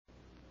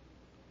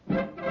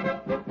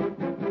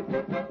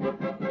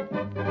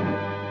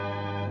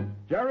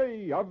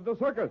Jerry of the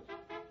Circus.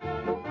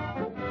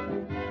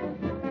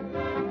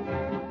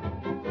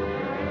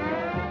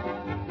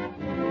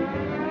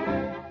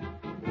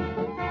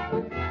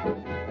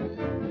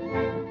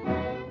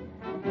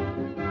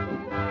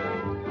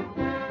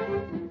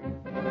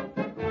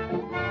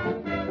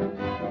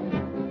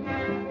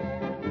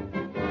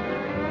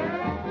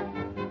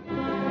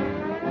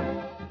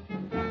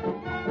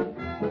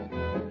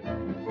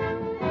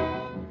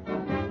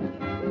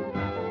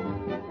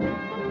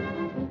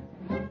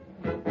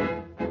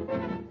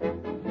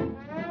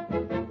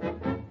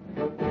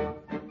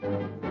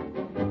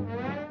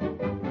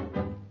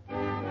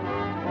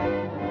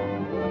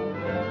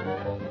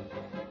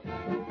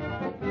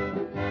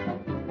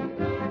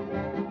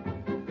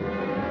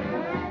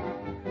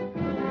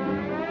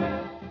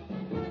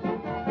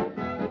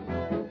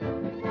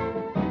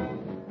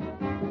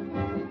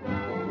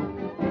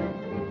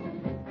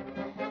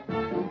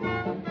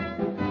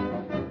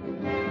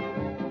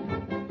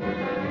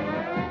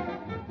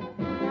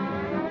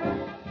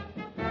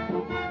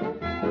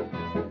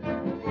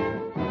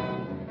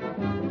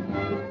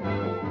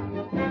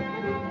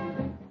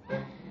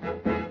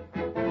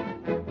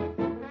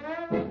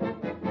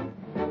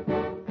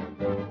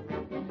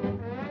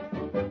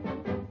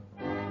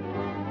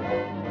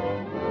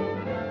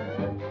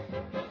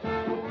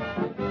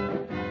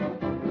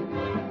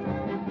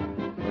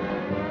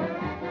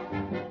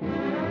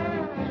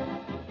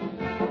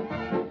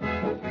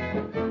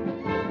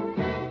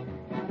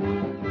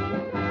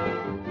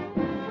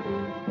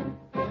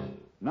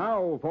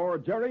 Now for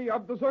Jerry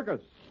of the Circus.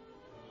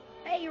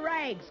 Hey,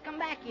 Rags, come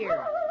back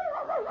here.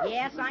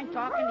 Yes, I'm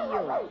talking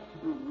to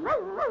you.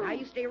 Now,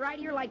 you stay right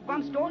here like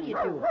Bumps told you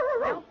to.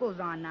 Elf goes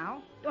on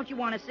now. Don't you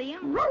want to see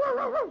him?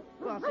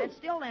 Well, sit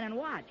still then and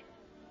watch.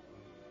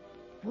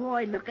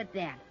 Boy, look at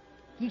that.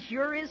 He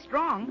sure is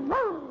strong.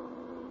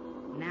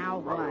 Now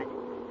what?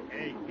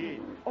 Hey,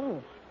 kid.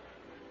 Oh,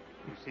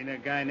 You seen a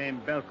guy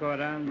named Belko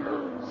around?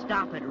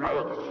 stop it,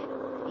 Rags.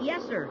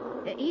 Yes, sir.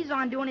 He's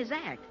on doing his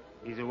act.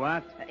 He's a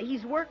what?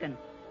 He's working.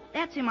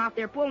 That's him out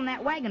there pulling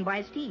that wagon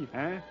by his teeth.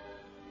 Huh?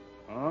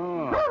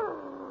 Oh.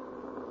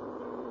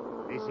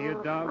 This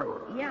your dog?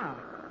 Yeah.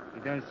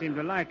 He don't seem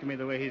to like me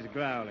the way he's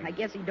growling. I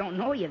guess he don't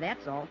know you,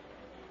 that's all.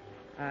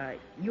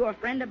 You a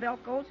friend of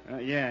Belko's?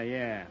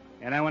 Yeah.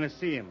 And I want to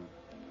see him.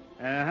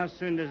 How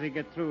soon does he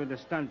get through with the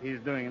stunt he's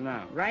doing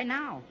now? Right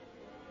now.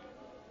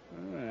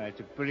 Oh, that's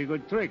a pretty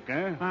good trick,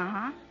 huh?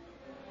 Uh-huh.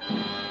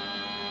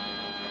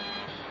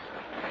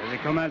 Does he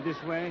come out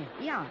this way?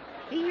 Yeah.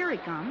 Here he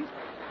comes.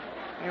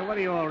 Hey, what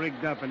are you all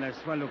rigged up in that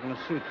swell-looking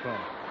suit for?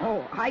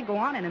 Oh, I go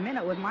on in a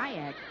minute with my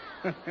act.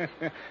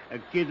 A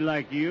kid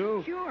like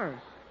you?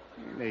 Sure.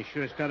 They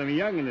sure start him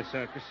young in the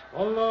circus.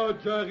 Hello,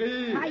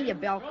 Jerry. Hiya,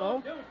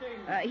 Belko.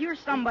 Here's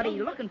somebody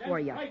looking for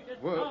you.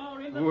 Well,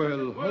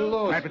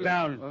 hello. Pipe it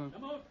down.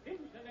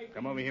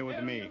 Come over here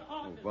with me.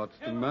 What's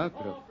the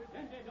matter?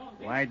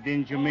 Why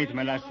didn't you meet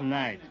me last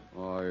night?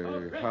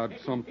 I had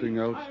something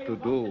else to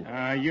do.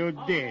 You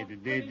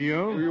did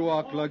you? You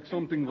act like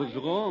something was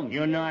wrong.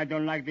 You know I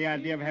don't like the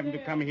idea of having to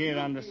come here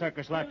on the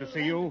circus lot to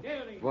see you.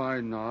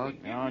 Why not?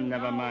 Oh,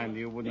 never mind.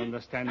 You wouldn't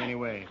understand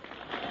anyway.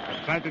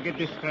 But try to get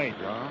this straight.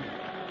 Yeah?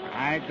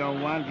 I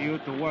don't want you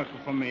to work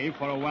for me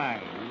for a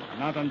while.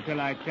 Not until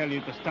I tell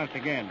you to start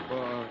again.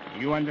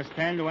 You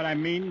understand what I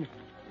mean?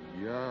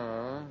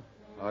 Yeah,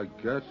 I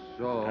guess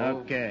so.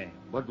 Okay.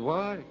 But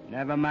why?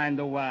 Never mind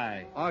the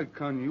why. I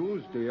can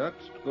use the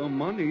extra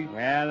money.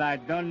 Well, I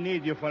don't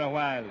need you for a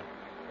while.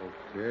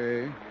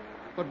 Okay.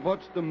 But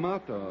what's the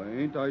matter?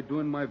 Ain't I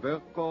doing my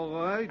work all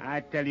right?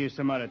 I'll tell you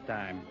some other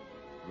time.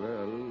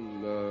 Well,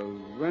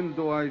 when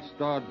do I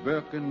start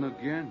working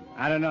again?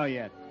 I don't know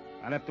yet.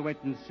 I'll have to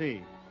wait and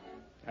see.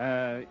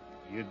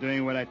 You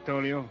doing what I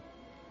told you?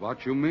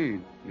 What you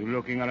mean? You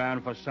looking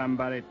around for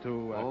somebody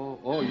to...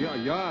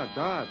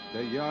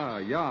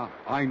 Yeah.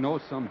 I know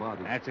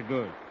somebody. That's a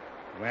good.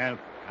 Well,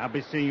 I'll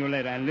be seeing you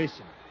later. And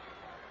listen,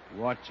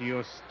 watch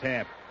your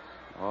step.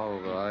 All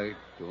right.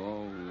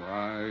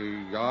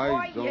 I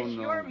Boy, don't you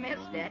know. sure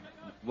missed it.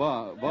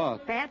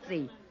 What?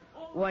 Patsy.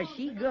 Was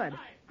she good?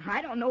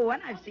 I don't know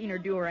when I've seen her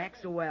do her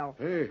act so well.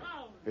 Hey,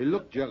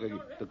 look, Jerry.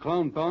 The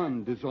clown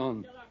band is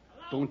on.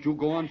 Don't you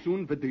go on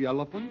soon with the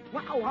elephant?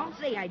 Wow, I'll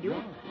say I do.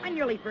 I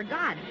nearly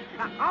forgot.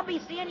 I'll be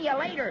seeing you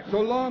later.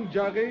 So long,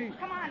 Jerry.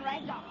 Come on,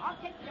 Rags. I'll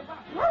take you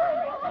back.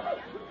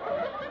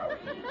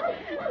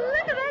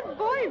 Look at that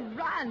boy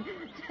run.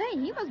 Say,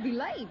 he must be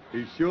late.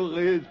 He sure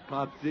is,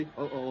 Patsy.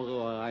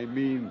 I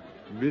mean,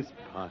 Miss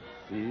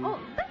Patsy. Oh,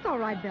 that's all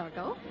right,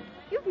 Belko.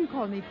 You can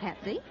call me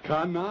Patsy.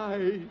 Can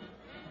I?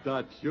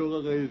 That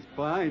sure is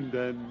fine,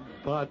 then,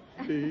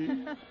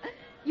 Patsy.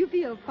 You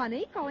feel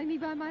funny calling me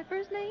by my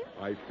first name?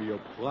 I feel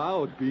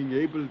proud being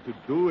able to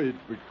do it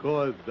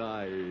because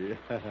I...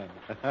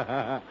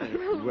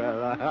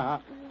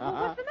 Well,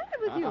 what's the matter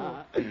with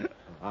you?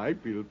 I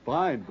feel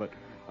fine, but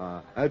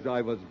as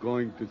I was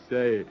going to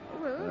say...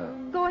 Well,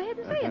 go ahead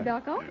and say it,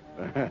 Belko.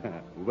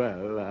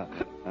 Well,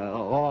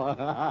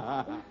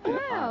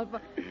 Well,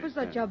 for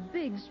such a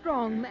big,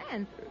 strong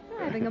man,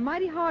 having a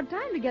mighty hard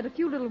time to get a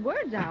few little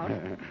words out.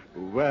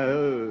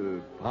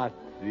 Well,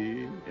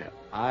 Patsy,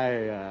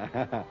 I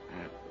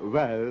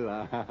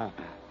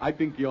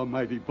think you're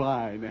mighty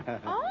fine.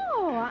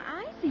 Oh,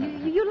 I see.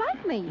 You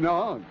like me.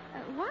 No.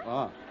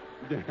 What?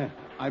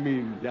 I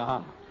mean,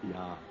 yeah.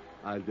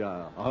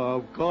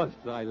 Of course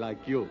I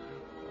like you.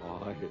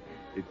 Oh,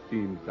 it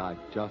seems I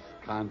just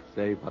can't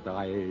say what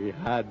I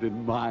had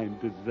in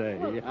mind to say.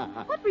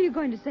 Well, what were you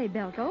going to say,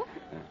 Belko?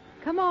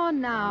 Come on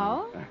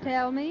now.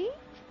 Tell me.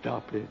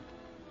 Stop it.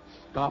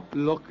 Stop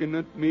looking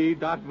at me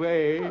that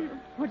way.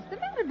 What's the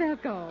matter,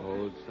 Belko?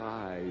 Those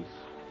eyes.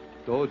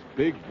 Those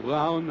big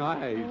brown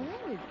eyes.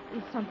 Oh,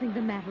 is something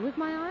the matter with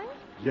my eyes?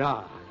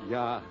 Yeah.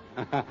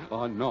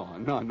 Oh,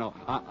 no.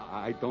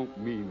 I don't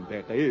mean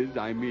there is.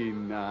 I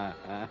mean,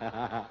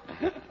 I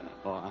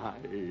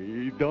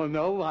don't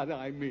know what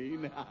I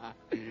mean.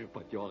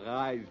 But your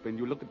eyes, when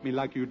you look at me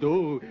like you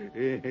do,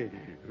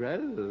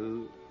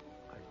 well,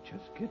 I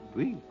just get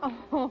weak.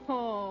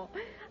 Oh,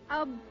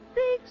 a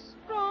big,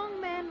 strong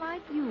man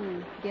like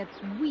you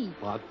gets weak.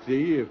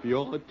 Patsy, if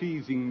you're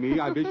teasing me,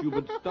 I wish you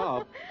would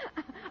stop.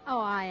 Oh,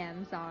 I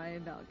am sorry,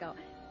 Belko.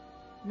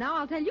 Now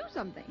I'll tell you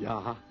something.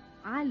 Yeah?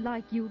 I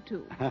like you,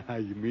 too.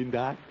 You mean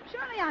that?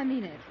 Surely I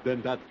mean it.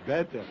 Then that's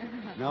better.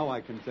 Now I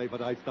can say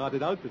what I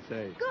started out to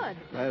say. Good.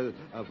 Well,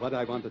 what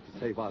I wanted to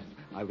say was,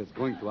 I was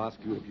going to ask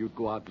you if you'd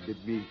go out with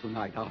me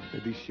tonight after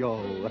the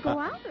show. Go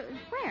out?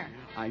 Where?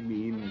 I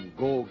mean,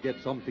 go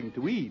get something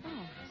to eat.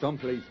 Oh.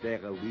 Someplace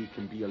there we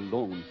can be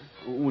alone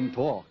and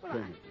talk.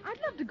 Well, I'd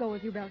love to go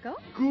with you, Belko.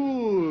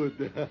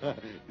 Good.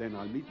 Then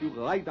I'll meet you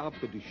right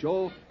after the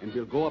show, and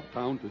we'll go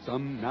uptown to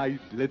some nice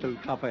little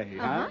cafe,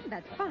 huh?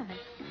 That's fine.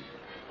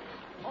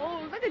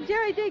 Oh, look at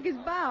Jerry take his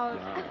bows.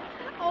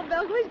 Oh,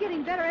 Belko, he's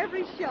getting better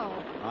every show.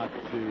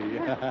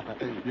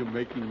 Patsy, you're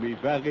making me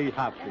very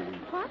happy.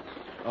 What?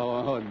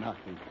 Oh,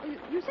 nothing.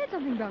 You said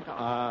something, Belko.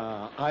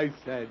 I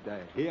said,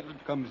 here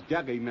comes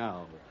Jerry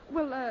now.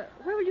 Well,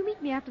 where will you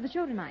meet me after the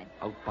show tonight?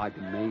 Out by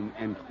the main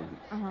entrance.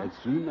 Uh-huh. As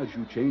soon as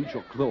you change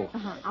your clothes.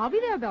 I'll be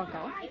there,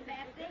 Belko. Hi,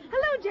 Patsy.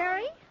 Hello,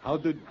 Jerry. How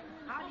did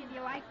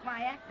you like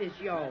my act this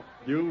show?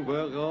 You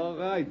were all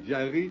right,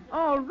 Jerry.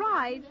 All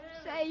right.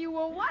 Say, you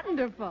were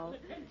wonderful.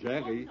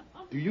 Jerry,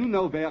 do you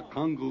know where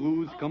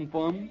kangaroos come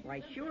from?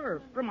 Why,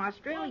 sure, from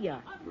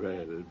Australia.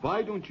 Well,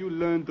 why don't you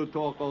learn to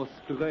talk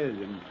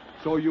Australian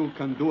so you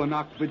can do an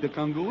act with the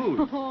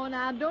kangaroos? Oh,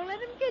 now, don't let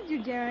him kid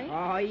you, Jerry.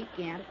 Oh, he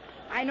can't.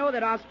 I know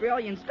that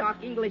Australians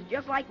talk English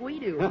just like we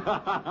do. Well,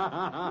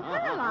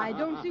 I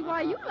don't see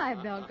why you laugh,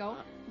 Belko.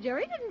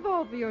 Jerry didn't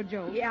fall for your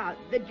joke. Yeah,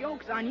 the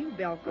joke's on you,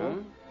 Belko.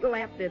 Huh? You'll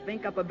have to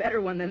think up a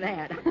better one than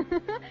that.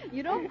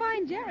 You don't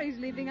find Jerry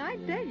sleeping, I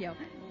tell you.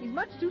 He's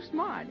much too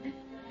smart.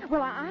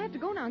 Well, I have to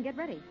go now and get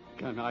ready.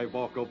 Can I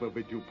walk over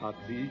with you,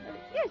 Patsy?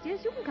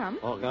 Yes, you can come.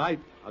 All right.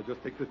 I'll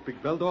just take this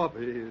big belt off.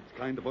 It's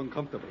kind of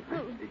uncomfortable.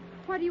 Well,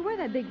 why do you wear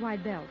that big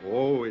white belt?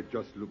 Oh, it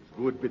just looks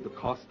good with the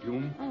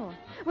costume. Oh.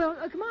 Well,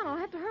 come on, I'll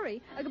have to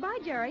hurry. Goodbye,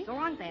 Jerry. So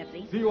long,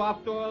 Patsy. See you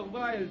after a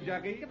while,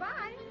 Jerry.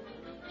 Goodbye.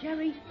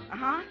 Jerry?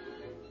 Uh-huh.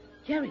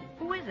 Jerry,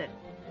 Who is it?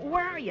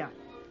 Where are you?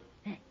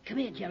 come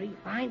here, Jerry,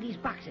 behind these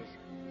boxes.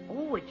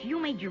 Oh, it's you,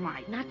 Major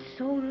Mike. Not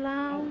so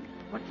loud.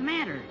 What's the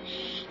matter?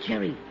 Shh,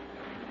 Jerry.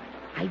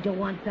 I don't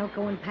want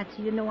Belko and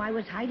Patsy to know I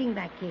was hiding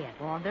back here.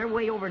 Oh, they're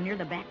way over near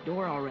the back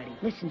door already.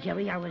 Listen,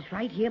 Jerry, I was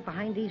right here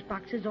behind these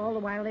boxes all the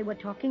while they were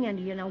talking, and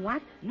you know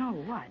what? No,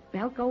 what?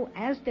 Belko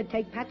asked to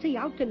take Patsy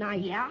out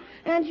tonight. Yeah?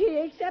 And she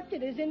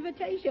accepted his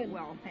invitation.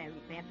 Well,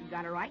 Patsy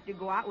got a right to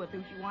go out with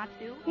who she wants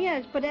to.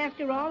 Yes, but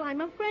after all,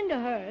 I'm a friend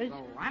of hers.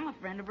 Well, I'm a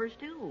friend of hers,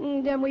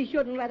 too. Then we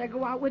shouldn't let her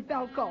go out with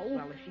Belko.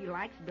 Well, if she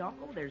likes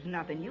Belko, there's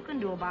nothing you can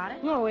do about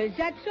it. Oh, is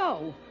that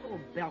so? Oh,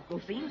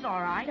 Belko seems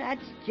all right.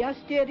 That's just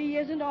it. He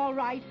isn't all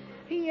right.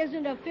 He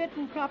isn't a fit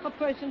and proper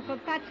person for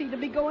Patsy to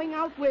be going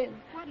out with.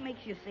 What makes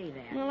you say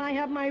that? Well, I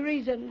have my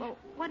reasons. Well,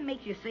 what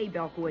makes you say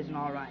Belko isn't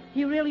all right?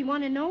 You really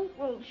want to know?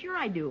 Well, sure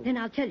I do. Then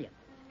I'll tell you.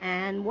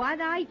 And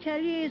what I tell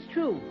you is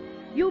true.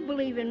 You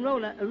believe in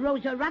Rosa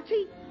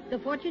Razzi, the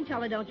fortune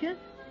teller, don't you?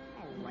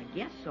 Oh, I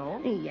guess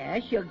so.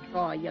 Yes, you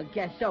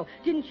guess so.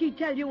 Didn't she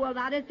tell you a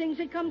lot of things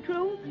that come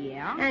true?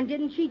 Yeah? And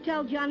didn't she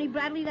tell Johnny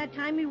Bradley that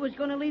time he was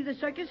going to leave the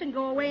circus and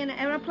go away in an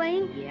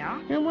airplane?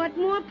 Yeah? And what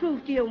more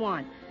proof do you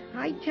want?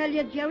 I tell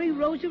you, Jerry,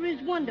 Rosa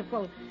is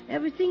wonderful.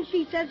 Everything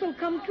she says will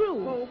come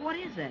true. Well, what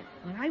is it?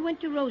 Well, I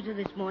went to Rosa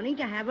this morning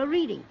to have a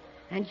reading,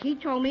 and she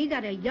told me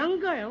that a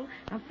young girl,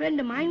 a friend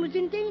of mine, was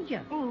in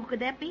danger. Oh, who could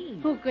that be?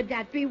 Who could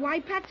that be?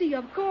 Why, Patsy,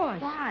 of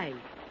course. Why?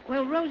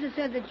 Well, Rosa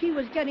said that she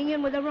was getting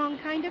in with the wrong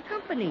kind of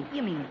company.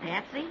 You mean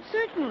Patsy?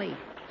 Certainly.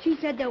 She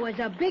said there was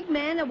a big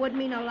man that would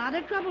mean a lot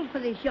of trouble for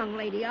this young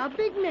lady. A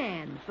big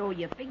man. So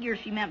you figure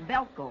she meant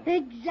Belko.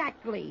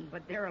 Exactly.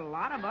 But there are a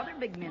lot of other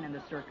big men in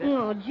the circus.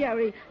 Oh,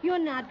 Jerry, you're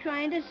not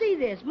trying to see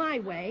this my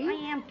way.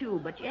 I am,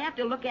 too, but you have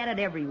to look at it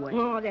every way.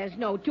 Oh, there's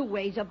no two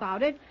ways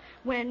about it.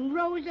 When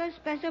Rosa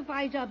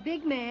specifies a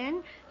big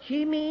man,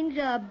 she means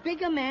a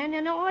bigger man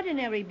than an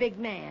ordinary big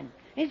man.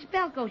 It's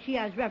Belko she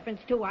has reference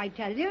to, I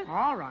tell you.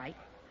 All right.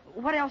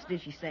 what else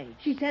did she say?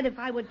 She said if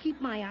I would keep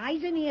my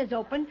eyes and ears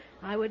open,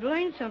 I would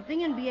learn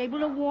something and be able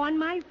to warn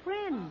my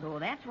friends. So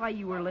that's why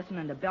you were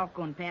listening to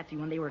Belko and Patsy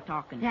when they were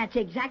talking. That's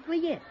exactly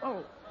it.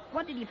 Oh,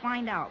 what did he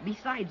find out,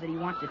 besides that he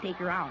wants to take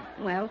her out?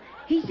 Well,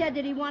 he said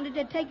that he wanted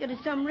to take her to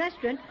some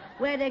restaurant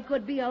where they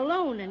could be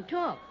alone and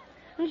talk.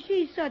 And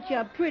she's such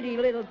a pretty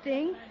little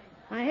thing.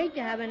 I hate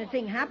to have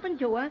anything happen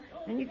to her,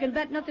 and you can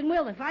bet nothing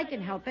will if I can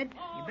help it.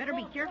 You better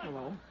be careful,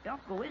 though.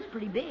 Belko is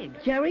pretty big.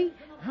 Jerry,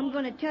 I'm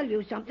going to tell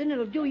you something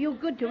that'll do you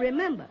good to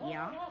remember.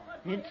 Yeah?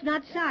 It's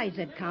not size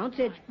that counts,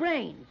 it's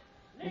brains.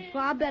 It's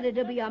far better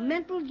to be a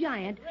mental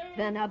giant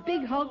than a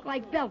big hulk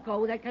like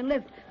Belko that can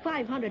lift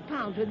 500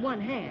 pounds with one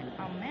hand.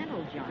 A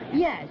mental giant?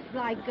 Yes,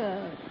 like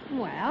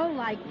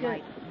Like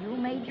you,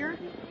 Major?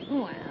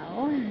 well...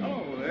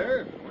 Hello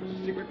there. What's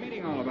the secret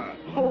meeting all about?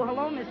 Oh,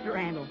 hello, Mr.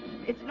 Randall.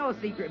 It's no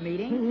secret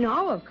meeting.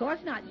 No, of course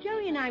not.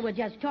 Jerry and I were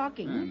just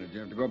talking. And did you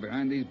have to go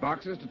behind these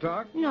boxes to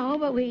talk? No,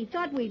 but we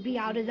thought we'd be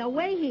out of the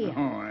way here.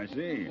 Oh, I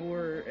see.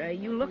 Were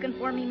you looking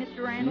for me,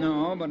 Mr. Randall?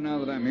 No, but now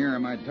that I'm here, I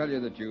might tell you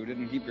that you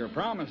didn't keep your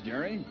promise,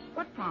 Jerry.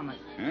 What promise?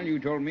 Well, you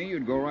told me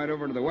you'd go right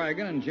over to the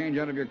wagon and change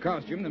out of your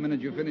costume the minute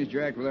you finished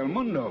your act with El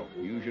Mundo.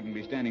 You shouldn't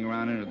be standing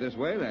around in it this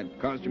way.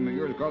 That costume of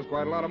yours costs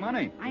quite a lot of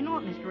money. I know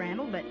it, Mr.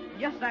 Randall, but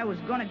just as I was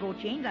going to go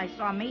change, I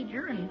saw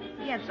Major, and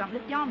he had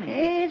something to tell me.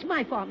 It's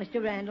my fault,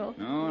 Mr. Randall.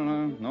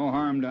 No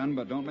harm done,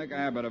 but don't make a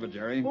habit of it,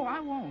 Jerry. Oh, I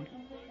won't.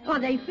 Are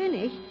they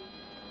finished?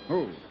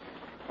 Who?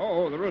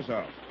 Oh, the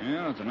Russos.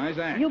 Yeah, that's a nice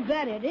act. You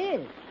bet it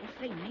is.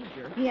 Say,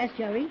 Major, Yes,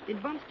 Jerry?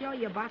 did Bumps tell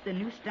you about the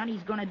new stunt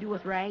he's going to do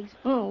with Rags?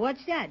 Oh,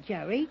 what's that,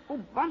 Jerry? Oh,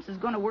 Bumps is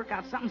going to work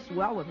out something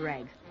swell with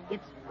Rags.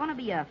 It's going to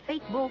be a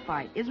fake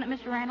bullfight, isn't it,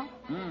 Mr. Randall?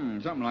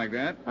 Something like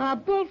that. A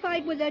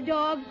bullfight with a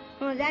dog?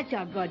 Oh, that's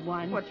a good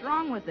one. What's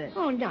wrong with it?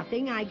 Oh,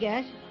 nothing, I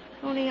guess.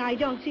 Only I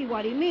don't see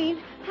what he means.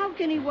 How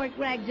can he work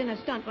Rags in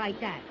a stunt like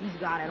that? He's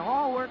got it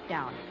all worked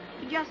out.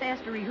 He just has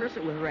to rehearse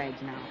it with Rags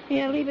now.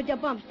 Yeah, leave it to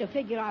Bumps to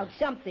figure out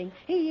something.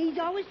 He's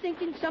always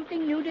thinking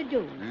something new to do.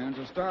 And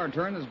it's a star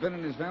turn that's been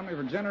in his family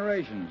for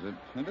generations.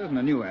 It isn't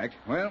a new act.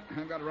 Well,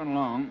 I've got to run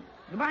along.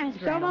 Goodbye, Mr.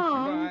 So Randall.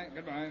 long.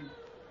 Goodbye.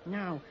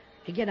 Now,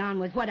 to get on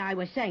with what I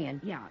was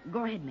saying. Yeah,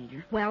 go ahead,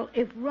 Major. Well,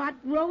 if what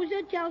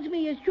Rosa tells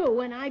me is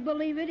true, and I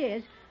believe it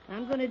is,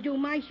 I'm going to do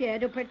my share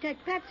to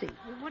protect Patsy.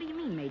 Well, what do you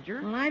mean,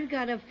 Major? Well, I've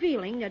got a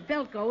feeling that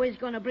Belko is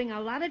going to bring a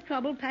lot of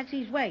trouble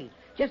Patsy's way,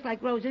 just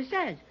like Rosa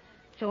says.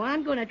 So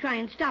I'm going to try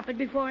and stop it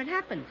before it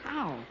happens.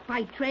 How?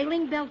 By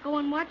trailing Belko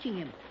and watching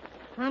him.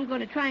 I'm going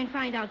to try and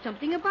find out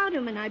something about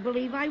him, and I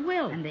believe I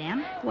will. And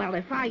then? Well,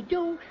 if I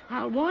do,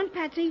 I'll warn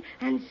Patsy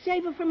and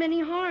save her from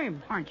any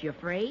harm. Aren't you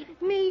afraid?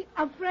 Me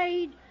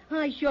afraid?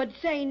 I should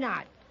say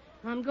not.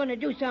 I'm going to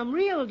do some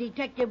real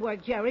detective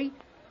work, Jerry.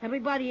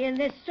 Everybody in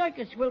this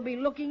circus will be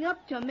looking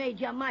up to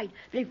Major Mite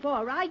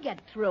before I get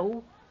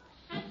through.